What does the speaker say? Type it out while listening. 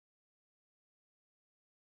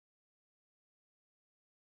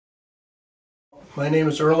My name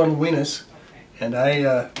is Erlen Wienes, and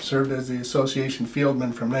I served as the association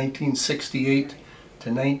fieldman from 1968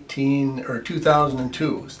 to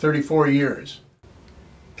 2002. It's 34 years.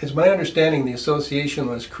 It's my understanding the association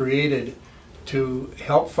was created to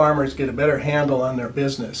help farmers get a better handle on their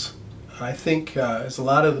business. I think as a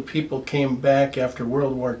lot of the people came back after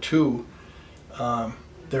World War II,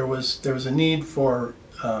 there was a need for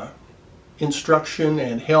instruction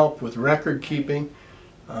and help with record keeping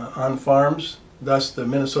on farms. Thus, the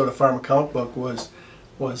Minnesota Farm Account Book was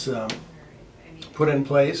put in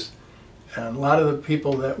place, and a lot of the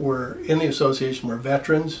people that were in the association were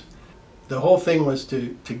veterans. The whole thing was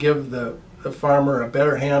to give the farmer a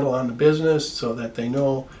better handle on the business so that they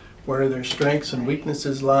know where their strengths and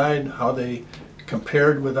weaknesses lied, how they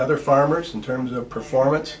compared with other farmers in terms of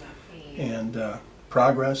performance and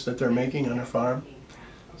progress that they're making on their farm.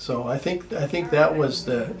 So I think that was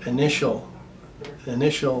the initial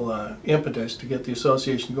impetus to get the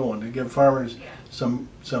association going, to give farmers some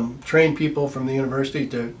trained people from the university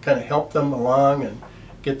to kind of help them along and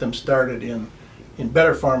get them started in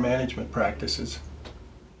better farm management practices.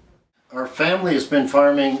 Our family has been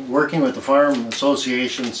working with the Farm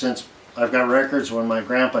Association since I've got records when my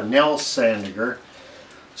grandpa Nell Sandiger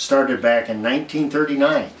started back in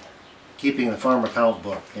 1939, keeping the farm account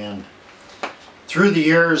book. And through the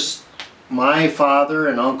years, my father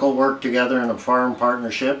and uncle worked together in a farm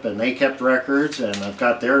partnership, and they kept records, and I've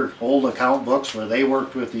got their old account books where they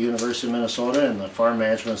worked with the University of Minnesota and the Farm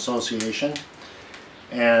Management Association.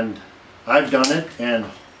 And I've done it, and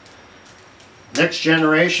next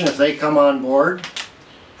generation, if they come on board,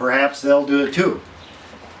 perhaps they'll do it too.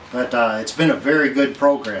 But it's been a very good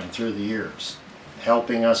program through the years,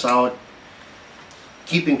 helping us out,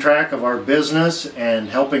 keeping track of our business and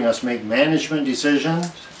helping us make management decisions.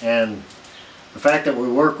 And the fact that we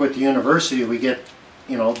work with the university, we get,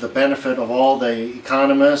 you know, the benefit of all the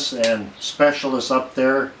economists and specialists up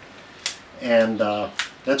there, and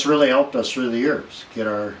that's really helped us through the years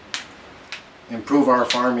improve our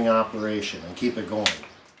farming operation and keep it going.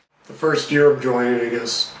 The first year of joining, I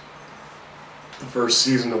guess, the first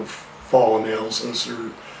season of fall analysis,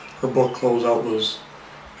 or her book closeout, was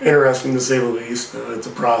interesting to say the least. It's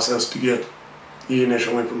a process to get the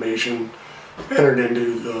initial information entered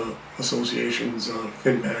into the association's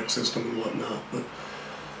FinPack system and whatnot.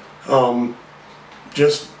 But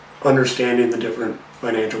just understanding the different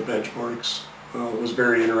financial benchmarks was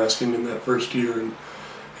very interesting in that first year, and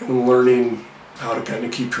learning how to kind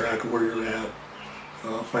of keep track of where you're at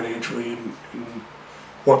financially and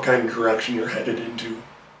what kind of direction you're headed into.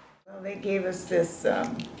 Well, they gave us this,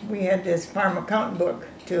 we had this farm account book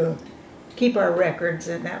to keep our records,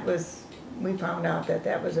 and we found out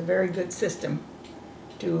that was a very good system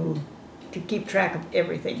to keep track of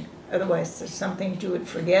everything. Otherwise, there's some things you would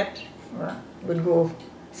forget or would go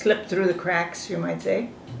slip through the cracks, you might say.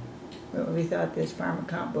 But we thought this farm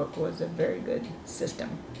account book was a very good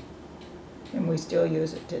system, and we still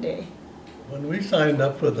use it today. When we signed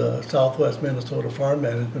up with the Southwest Minnesota Farm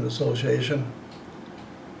Management Association,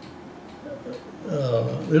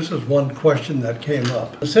 this is one question that came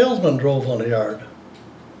up. The salesman drove on the yard,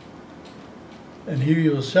 and he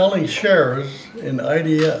was selling shares in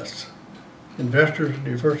IDS, Investors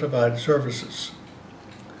Diversified Services.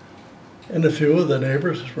 And a few of the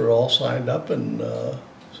neighbors were all signed up, and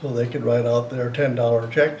so they could write out their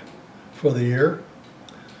 $10 check for the year.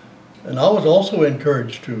 And I was also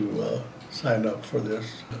encouraged to sign up for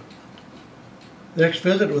this. Next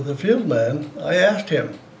visit with the field man, I asked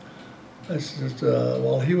him, I said,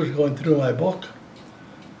 while he was going through my book,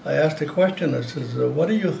 I asked a question. I said, what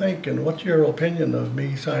do you think, and what's your opinion of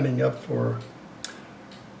me signing up for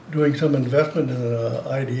doing some investment in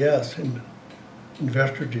IDS, in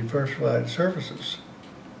Investor Diversified Services?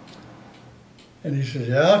 And he says,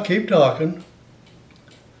 yeah, keep talking.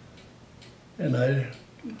 And I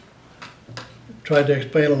tried to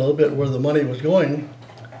explain a little bit where the money was going.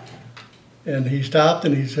 And he stopped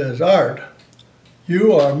and he says, Art,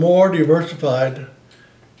 you are more diversified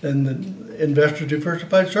than the Investor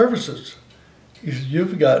Diversified Services. He says,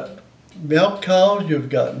 you've got milk cows, you've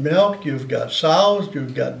got milk, you've got sows,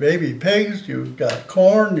 you've got baby pigs, you've got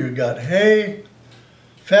corn, you've got hay,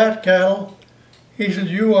 fat cattle. He says,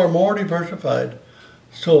 you are more diversified.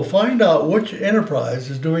 So find out which enterprise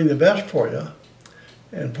is doing the best for you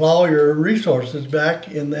and plow your resources back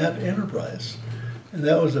in that enterprise. And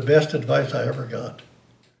that was the best advice I ever got.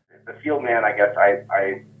 The field man, I guess,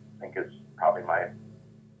 I think is probably my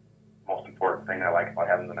most important thing I like about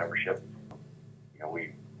having the membership. You know,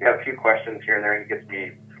 we have a few questions here and there, and it gets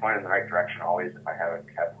me pointed in the right direction always if I have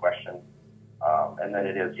a question. And then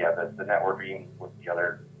it is, yeah, the networking with the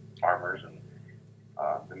other farmers and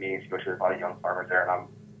the meetings, especially there's a lot of young farmers there, and I'm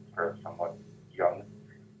sort of somewhat young.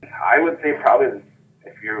 I would say probably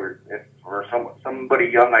if for somebody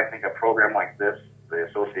young, I think a program like this, the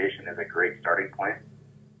association is a great starting point.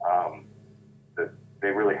 They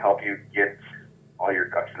really help you get all your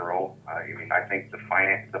ducks in a row. I mean, I think the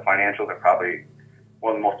financials are probably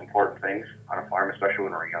one of the most important things on a farm, especially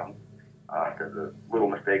when we're young, because the little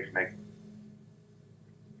mistakes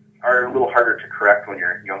are a little harder to correct when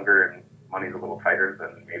you're younger and money's a little tighter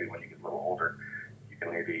than maybe when you get a little older. You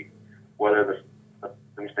can maybe weather the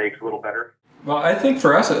mistakes a little better. Well, I think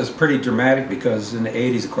for us it was pretty dramatic because in the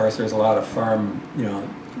 80s, of course, there's a lot of farm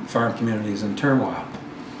communities in turmoil.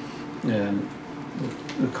 And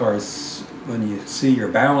of course, when you see your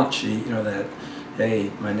balance sheet, you know that,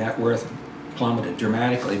 hey, my net worth plummeted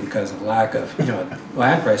dramatically because of lack of,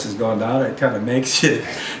 land prices going down, it kind of makes you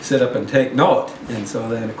sit up and take note. And so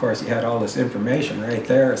then, of course, you had all this information right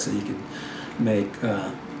there so you could make,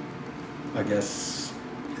 I guess,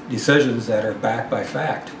 decisions that are backed by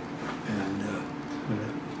fact. And it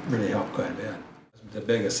really helped quite a bit. The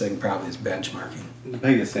biggest thing probably is benchmarking. The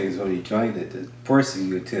biggest thing is when you joined it, forcing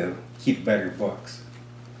you to keep better books.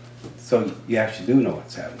 So you actually do know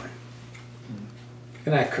what's happening.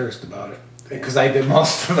 And I cursed about it because I did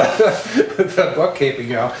most of the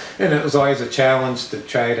bookkeeping, and it was always a challenge to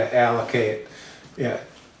try to allocate,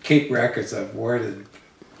 keep records of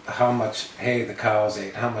how much hay the cows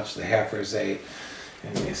ate, how much the heifers ate,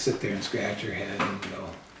 and you sit there and scratch your head and go,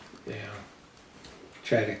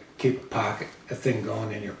 try to keep a thing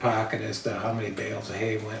going in your pocket as to how many bales of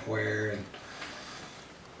hay went where, and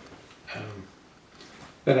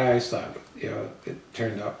but I always thought, it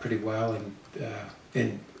turned out pretty well,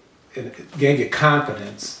 and it gave you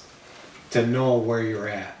confidence to know where you're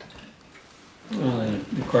at. Well, and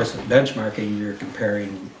of course, with benchmarking, you're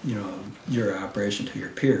comparing, your operation to your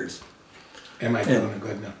peers. Am I doing a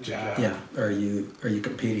good enough job? Yeah. Are you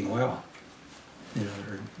competing well?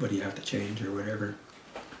 Or what do you have to change or whatever?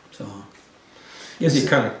 So, gives you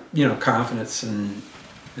kind of, confidence in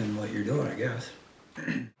what you're doing, I guess.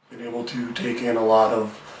 Been able to take in a lot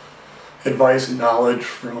of advice and knowledge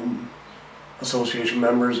from association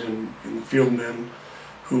members and the fieldmen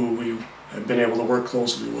who we have been able to work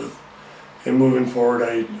closely with. And moving forward,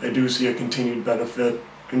 I do see a continued benefit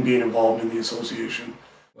in being involved in the association.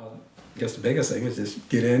 Well, I guess the biggest thing is just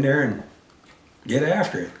get in there and get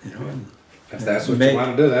after it, And if that's what you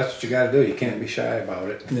want to do, that's what you got to do. You can't be shy about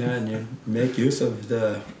it. Yeah, and you make use of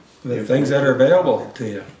the things that are available to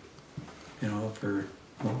you.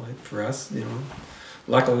 For us,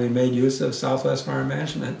 luckily we made use of Southwest Farm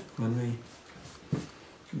Management when we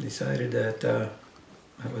decided that that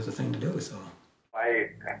was the thing to do. So I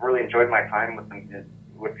really enjoyed my time with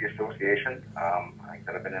the association. Like I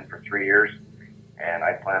said, I've been in for 3 years, and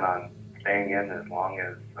I plan on staying in as long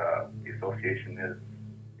as the association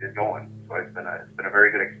is going. So it's been a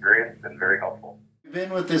very good experience and very helpful. We've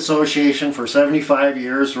been with the association for 75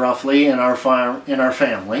 years roughly in our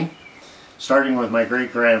family, starting with my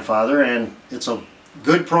great-grandfather, and it's a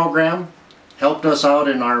good program. Helped us out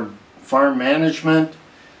in our farm management,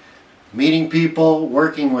 meeting people,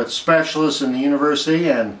 working with specialists in the university,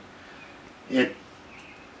 and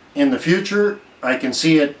in the future I can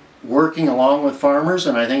see it working along with farmers,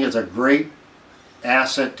 and I think it's a great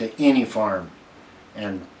asset to any farm,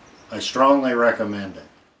 and I strongly recommend it.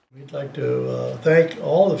 We'd like to thank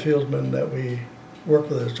all the fieldsmen that we work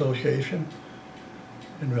with the association,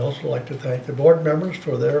 and we'd also like to thank the board members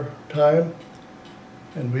for their time,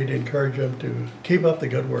 and we'd encourage them to keep up the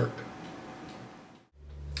good work.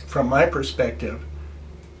 From my perspective,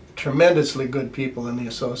 tremendously good people in the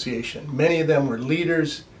association. Many of them were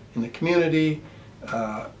leaders in the community.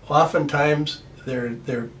 Oftentimes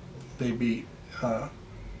they'd be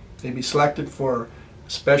selected for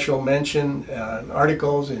special mention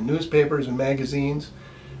articles in newspapers and magazines.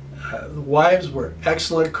 The wives were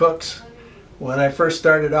excellent cooks. When I first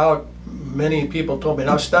started out, many people told me,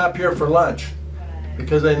 "Now stop here for lunch,"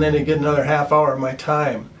 because then they'd get another half hour of my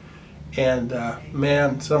time. And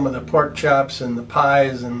man, some of the pork chops and the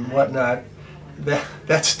pies and whatnot,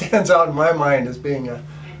 that stands out in my mind as being a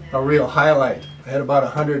real highlight. I had about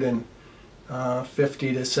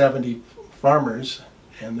 150 to 70 farmers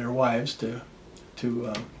and their wives to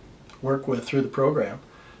work with through the program.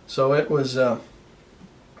 So it was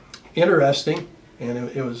interesting, and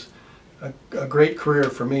it was a great career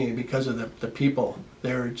for me because of the people.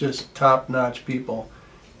 They're just top-notch people,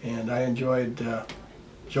 and I enjoyed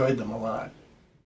them a lot.